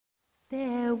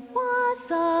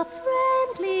was a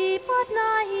friendly but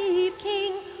naive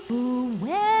king who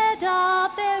wed a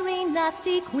very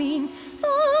nasty queen.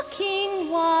 The king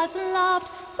was loved,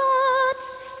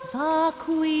 but the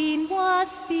queen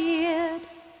was feared.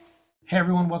 Hey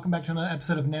everyone, welcome back to another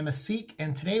episode of Nemeseek,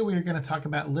 and today we are going to talk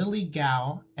about Lily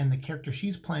Gao and the character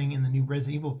she's playing in the new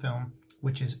Resident Evil film,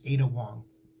 which is Ada Wong.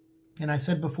 And I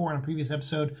said before in a previous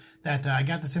episode that I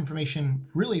got this information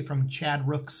really from Chad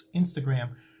Rook's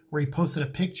Instagram, where he posted a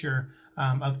picture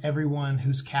of everyone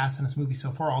who's cast in this movie so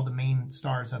far, all the main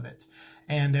stars of it.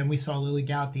 And then we saw Lily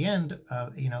Gao at the end,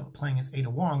 playing as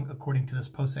Ada Wong, according to this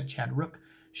post that Chad Rook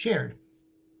shared.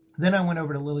 Then I went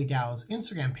over to Lily Gao's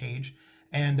Instagram page,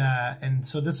 and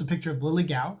so this is a picture of Lily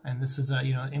Gao, and this is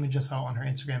an image I saw on her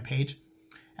Instagram page.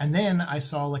 And then I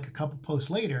saw like a couple posts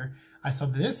later, I saw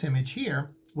this image here,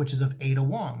 which is of Ada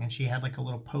Wong, and she had like a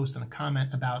little post and a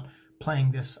comment about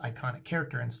playing this iconic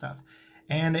character and stuff.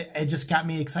 And it just got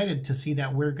me excited to see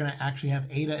that we're going to actually have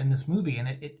Ada in this movie. And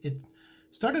it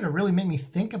started to really make me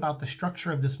think about the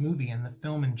structure of this movie and the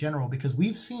film in general, because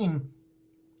we've seen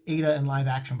Ada in live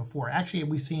action before. Actually,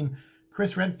 we've seen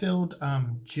Chris Redfield,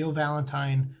 Jill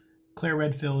Valentine, Claire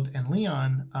Redfield, and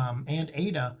Leon, and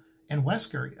Ada and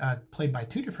Wesker, played by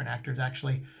two different actors,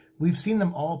 actually. We've seen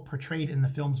them all portrayed in the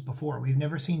films before. We've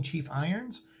never seen Chief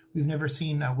Irons. We've never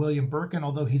seen William Birkin,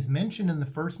 although he's mentioned in the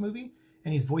first movie,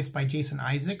 and he's voiced by Jason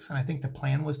Isaacs, and I think the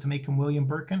plan was to make him William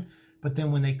Birkin, but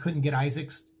then when they couldn't get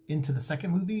Isaacs into the second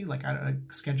movie, like a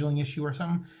scheduling issue or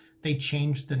something, they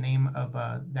changed the name of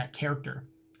that character,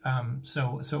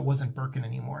 so it wasn't Birkin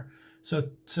anymore. So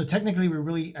technically, we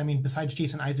really, besides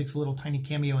Jason Isaacs' little tiny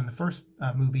cameo in the first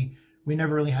movie, we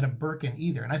never really had a Birkin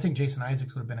either, and I think Jason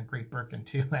Isaacs would have been a great Birkin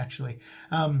too, actually.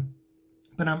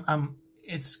 But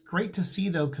it's great to see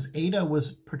though, because Ada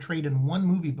was portrayed in one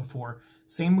movie before,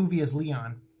 same movie as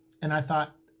Leon, and I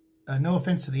thought, no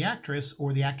offense to the actress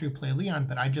or the actor who played Leon,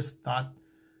 but I just thought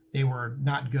they were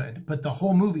not good. But the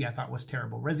whole movie I thought was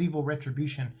terrible. Resident Evil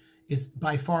Retribution is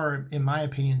by far, in my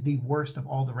opinion, the worst of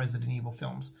all the Resident Evil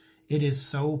films. It is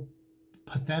so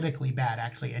pathetically bad,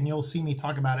 actually, and you'll see me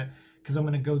talk about it because I'm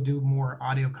going to go do more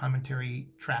audio commentary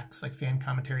tracks, like fan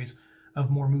commentaries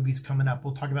of more movies coming up.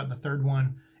 We'll talk about the third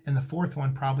one and the fourth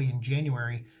one probably in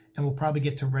January, and we'll probably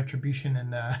get to Retribution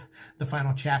and the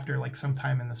final chapter like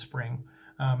sometime in the spring.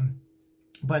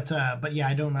 But yeah,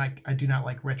 I do not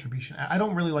like Retribution. I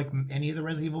don't really like any of the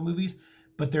Resident Evil movies,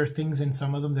 but there are things in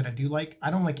some of them that I do like. I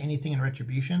don't like anything in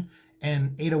Retribution,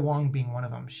 and Ada Wong being one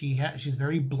of them. She's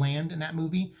very bland in that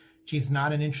movie. She's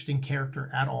not an interesting character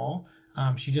at all.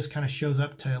 She just kind of shows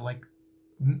up to like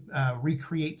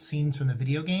recreate scenes from the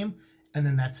video game, and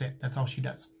then that's it. That's all she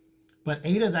does. But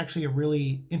Ada is actually a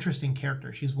really interesting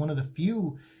character. She's one of the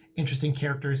few interesting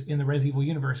characters in the Resident Evil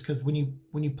universe, because when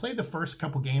you play the first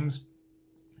couple games,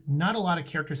 not a lot of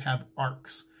characters have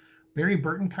arcs. Barry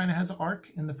Burton kind of has an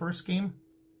arc in the first game,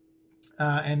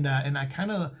 and I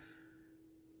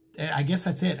guess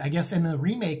that's it. I guess in the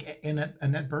remake,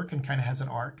 Annette Birkin kind of has an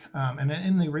arc, and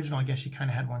in the original, I guess she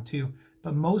kind of had one too.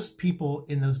 But most people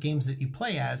in those games that you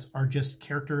play as are just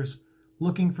characters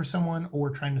looking for someone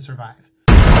or trying to survive.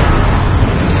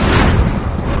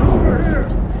 Over here!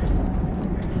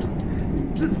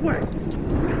 This way!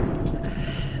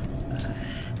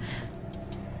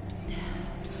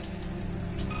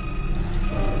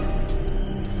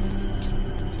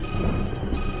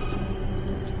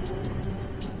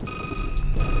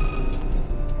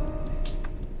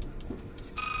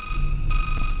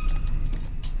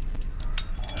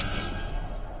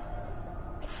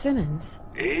 Simmons?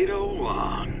 Ada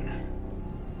Wong.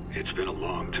 It's been a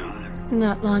long time.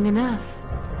 Not long enough.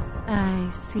 I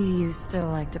see you still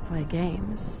like to play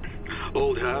games.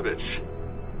 Old habits.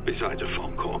 Besides, a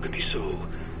phone call can be so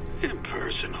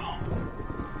impersonal.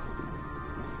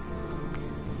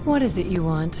 What is it you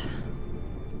want?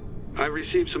 I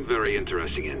received some very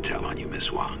interesting intel on you, Miss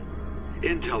Wong.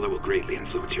 Intel that will greatly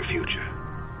influence your future.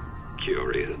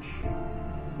 Curious?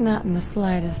 Not in the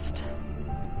slightest.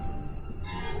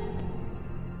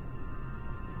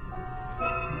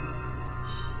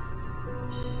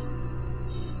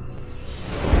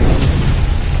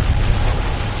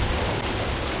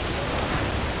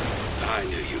 I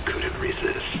knew you couldn't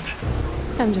resist.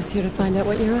 I'm just here to find out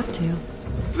what you're up to.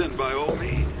 Then by all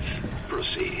means,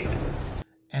 proceed.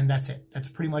 And that's it. That's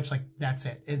pretty much like, that's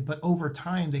it. But over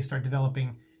time, they start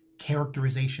developing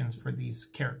characterizations for these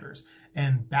characters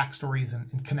and backstories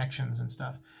and connections and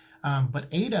stuff. But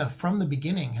Ada, from the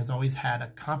beginning, has always had a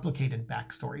complicated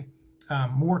backstory,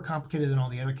 more complicated than all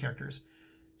the other characters.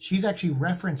 She's actually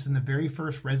referenced in the very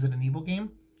first Resident Evil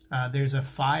game. There's a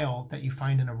file that you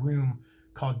find in a room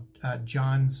called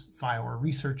John's File or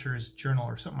Researcher's Journal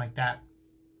or something like that.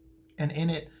 And in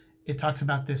it, it talks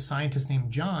about this scientist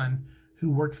named John who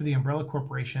worked for the Umbrella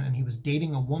Corporation, and he was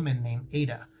dating a woman named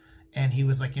Ada. And he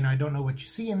was like, I don't know what you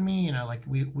see in me, like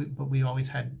but we always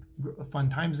had fun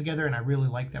times together, and I really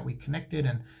like that we connected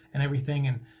and everything.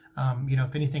 And,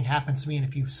 if anything happens to me, and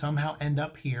if you somehow end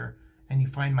up here and you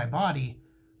find my body,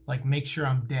 like, make sure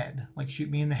I'm dead, like, shoot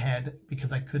me in the head,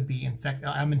 because I could be infected.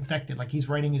 I'm infected. Like, he's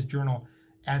writing his journal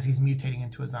as he's mutating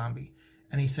into a zombie.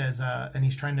 And he says, and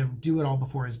he's trying to do it all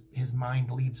before his mind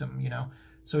leaves him,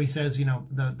 So he says,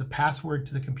 the password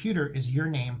to the computer is your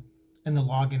name and the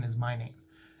login is my name.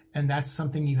 And that's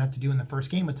something you have to do in the first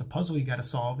game. It's a puzzle you got to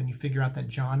solve, and you figure out that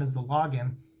John is the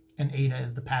login and Ada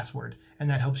is the password. And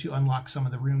that helps you unlock some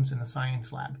of the rooms in the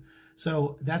science lab.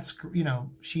 So that's,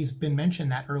 she's been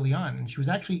mentioned that early on. And she was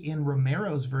actually in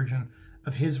Romero's version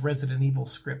of his Resident Evil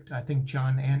script. I think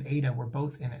John and Ada were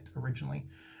both in it originally.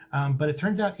 But it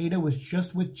turns out Ada was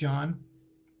just with John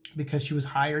because she was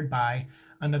hired by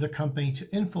another company to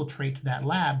infiltrate that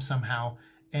lab somehow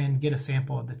and get a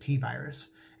sample of the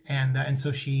T-virus. And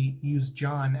so she used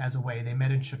John as a way. They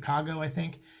met in Chicago, I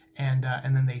think, and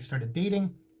then they started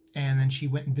dating. And then she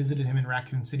went and visited him in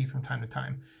Raccoon City from time to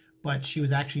time. But she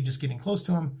was actually just getting close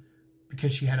to him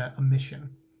because she had a mission.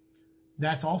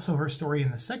 That's also her story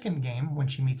in the second game when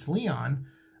she meets Leon,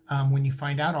 when you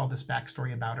find out all this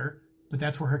backstory about her. But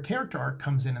that's where her character arc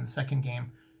comes in the second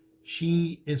game.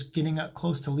 She is getting up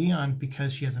close to Leon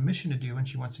because she has a mission to do, and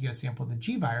she wants to get a sample of the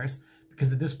G-virus,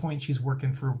 because at this point she's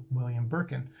working for William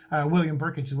Birkin.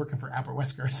 She's working for Albert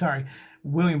Wesker, sorry.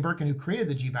 William Birkin, who created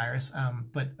the G-virus,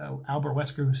 but Albert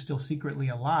Wesker, who's still secretly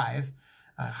alive,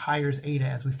 hires Ada,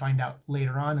 as we find out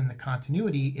later on in the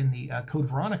continuity in the Code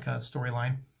Veronica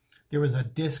storyline. There was a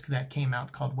disc that came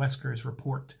out called Wesker's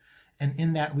Report, and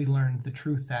in that we learned the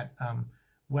truth that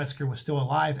Wesker was still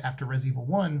alive after Resident Evil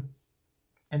 1,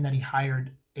 and that he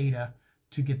hired Ada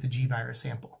to get the G-virus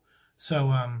sample.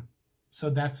 So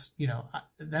that's,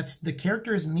 that's, the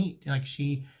character is neat. Like,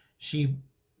 she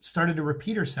started to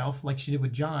repeat herself like she did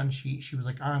with John. She was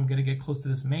like, I'm going to get close to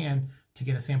this man to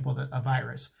get a sample of a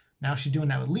virus. Now she's doing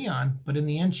that with Leon, but in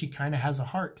the end, she kind of has a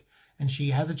heart. And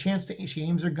she has a chance to, she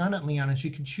aims her gun at Leon and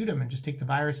she can shoot him and just take the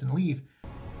virus and leave.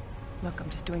 Look, I'm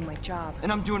just doing my job.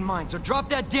 And I'm doing mine, so drop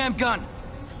that damn gun!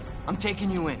 I'm taking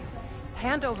you in.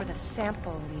 Hand over the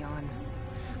sample, Leon.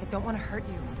 I don't want to hurt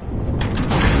you.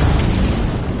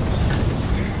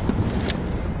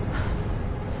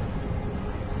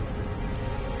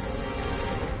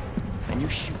 And you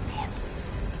shoot me.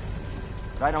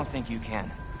 But I don't think you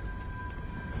can.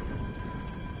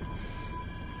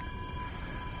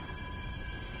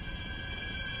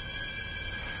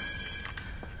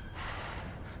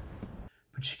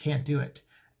 But she can't do it.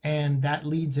 And that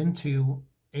leads into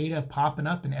Ada popping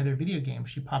up in other video games.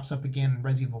 She pops up again in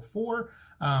Resident Evil 4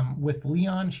 with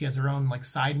Leon. She has her own like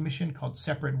side mission called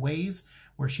Separate Ways,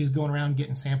 where she's going around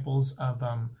getting samples of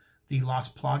the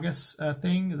Las Plagas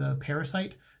thing, the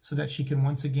parasite, so that she can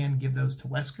once again give those to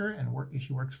Wesker, and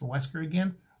she works for Wesker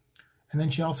again. And then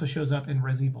she also shows up in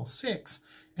Resident Evil 6,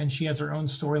 and she has her own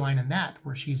storyline in that,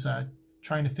 where she's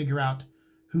trying to figure out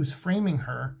who's framing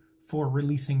her for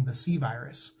releasing the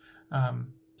C-virus.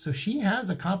 So she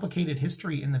has a complicated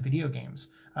history in the video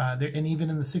games. And even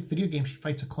in the 6th video game, she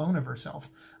fights a clone of herself,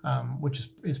 which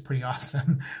is pretty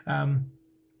awesome.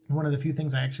 One of the few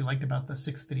things I actually liked about the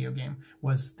 6th video game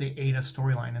was the Ada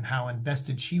storyline and how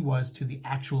invested she was to the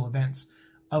actual events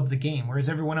of the game. Whereas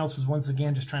everyone else was once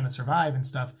again just trying to survive and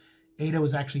stuff, Ada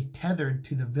was actually tethered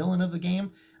to the villain of the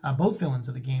game, both villains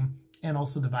of the game, and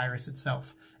also the virus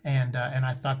itself. And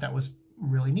I thought that was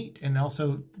really neat, and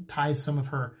also ties some of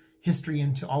her history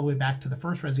into all the way back to the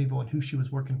first Resident Evil and who she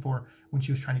was working for when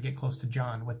she was trying to get close to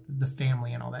John with the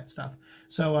family and all that stuff.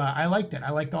 So I liked it.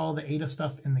 I liked all the Ada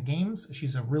stuff in the games.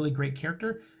 She's a really great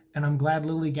character, and I'm glad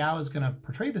Lily Gao is going to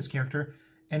portray this character.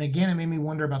 And again, it made me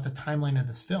wonder about the timeline of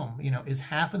this film. Is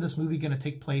half of this movie going to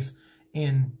take place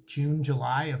in June,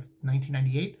 July of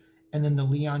 1998, and then the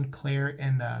Leon, Claire,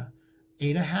 and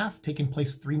Ada half taking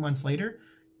place 3 months later?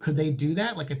 Could they do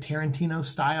that, like a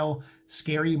Tarantino-style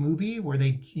scary movie where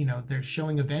they're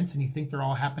showing events and you think they're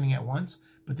all happening at once,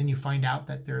 but then you find out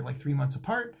that they're like 3 months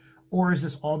apart? Or is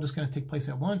this all just going to take place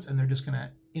at once and they're just going to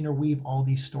interweave all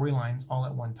these storylines all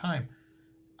at one time?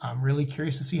 I'm really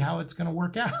curious to see how it's going to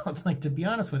work out. Like, to be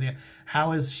honest with you,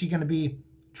 how is she going to be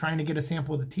trying to get a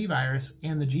sample of the T-virus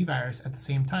and the G-virus at the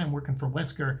same time, working for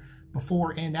Wesker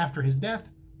before and after his death?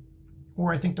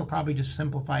 Or I think they'll probably just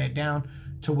simplify it down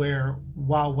to where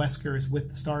while Wesker is with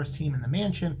the STARS team in the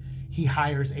mansion, he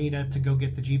hires Ada to go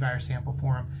get the G-virus sample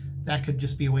for him. that could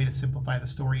just be a way to simplify the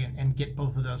story and get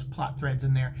both of those plot threads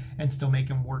in there and still make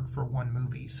them work for one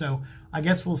movie. So I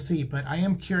guess we'll see, but I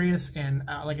am curious, and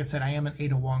like I said, I am an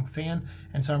Ada Wong fan,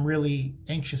 and so I'm really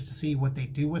anxious to see what they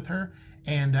do with her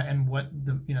and what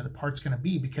the part's going to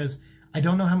be, because I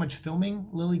don't know how much filming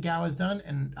Lily Gao has done,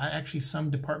 and actually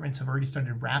some departments have already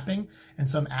started wrapping, and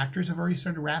some actors have already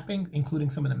started wrapping, including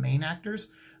some of the main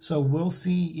actors. So we'll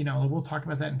see, we'll talk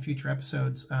about that in future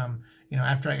episodes.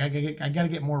 After I got to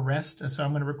get more rest, so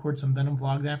I'm going to record some Venom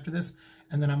vlogs after this,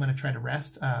 and then I'm going to try to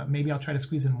rest. Maybe I'll try to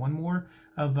squeeze in one more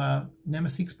of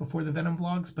Nemeseeks before the Venom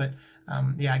vlogs, but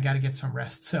I got to get some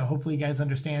rest. So hopefully you guys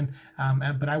understand.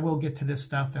 But I will get to this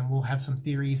stuff, and we'll have some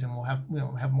theories, and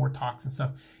we'll have more talks and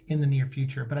stuff in the near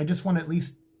future. But I just want to at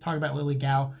least talk about Lily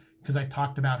Gao, because I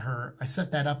talked about her. I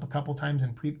set that up a couple times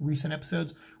in recent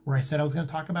episodes where I said I was going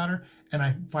to talk about her, and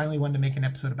I finally wanted to make an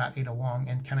episode about Ada Wong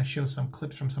and kind of show some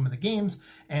clips from some of the games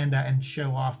and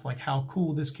show off like how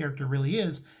cool this character really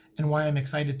is and why I'm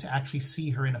excited to actually see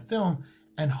her in a film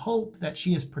and hope that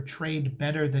she is portrayed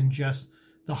better than just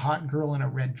the hot girl in a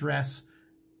red dress.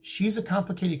 She's a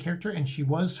complicated character, and she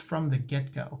was from the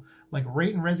get-go. Like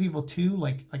right in Resident Evil 2,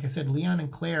 like I said, Leon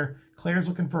and Claire's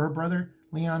looking for her brother,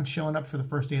 Leon's showing up for the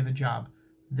first day of the job.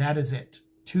 That is it.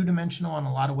 Two-dimensional in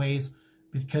a lot of ways,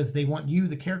 because they want you,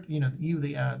 the character,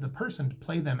 the person, to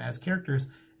play them as characters,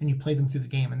 and you play them through the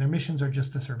game, and their missions are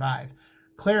just to survive.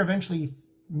 Claire eventually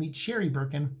meets Sherry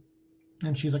Birkin,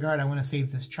 and she's like, all right, I want to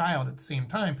save this child at the same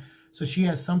time. So she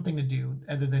has something to do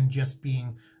other than just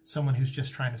being someone who's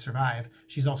just trying to survive.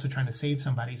 She's also trying to save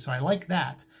somebody. So I like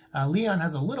that. Leon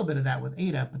has a little bit of that with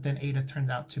Ada, but then Ada turns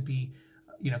out to be,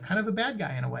 kind of a bad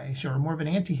guy in a way. Sure, more of an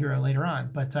anti-hero later on.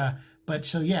 But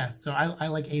so I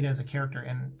like Ada as a character.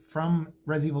 And from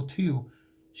Resident Evil 2,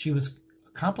 she was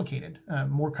complicated,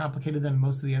 more complicated than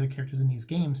most of the other characters in these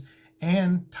games,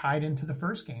 and tied into the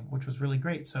first game, which was really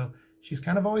great. So she's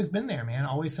kind of always been there, man,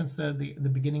 always since the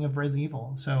beginning of Resident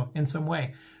Evil, so in some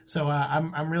way. So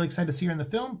I'm really excited to see her in the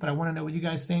film, but I want to know what you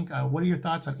guys think. What are your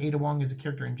thoughts on Ada Wong as a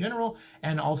character in general,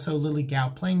 and also Lily Gao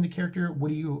playing the character?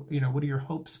 What are what are your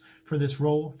hopes for this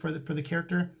role for the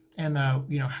character? And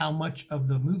how much of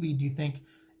the movie do you think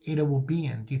Ada will be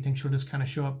in? Do you think she'll just kind of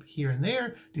show up here and there?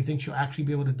 Do you think she'll actually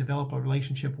be able to develop a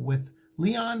relationship with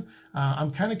Leon?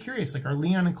 I'm kind of curious. Like, are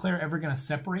Leon and Claire ever going to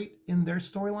separate in their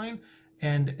storyline?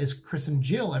 And is Chris and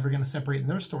Jill ever going to separate in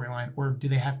their storyline? Or do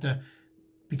they have to,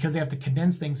 because they have to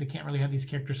condense things, they can't really have these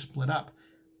characters split up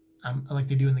like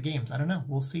they do in the games? I don't know.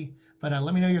 We'll see. But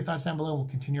let me know your thoughts down below. We'll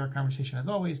continue our conversation, as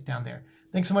always, down there.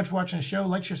 Thanks so much for watching the show.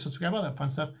 Like, share, subscribe, all that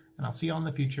fun stuff. And I'll see you all in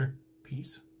the future.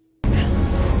 Peace.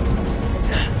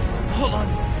 Hold on.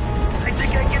 I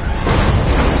think I can...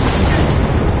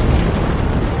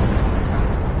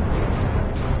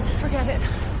 Forget it.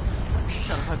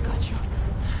 Shut up, I've got you.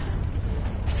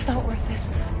 It's not worth it.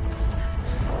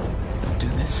 Don't do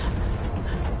this.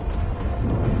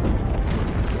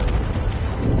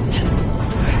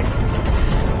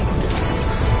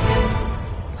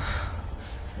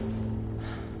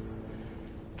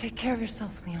 Take care of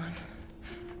yourself, Leon.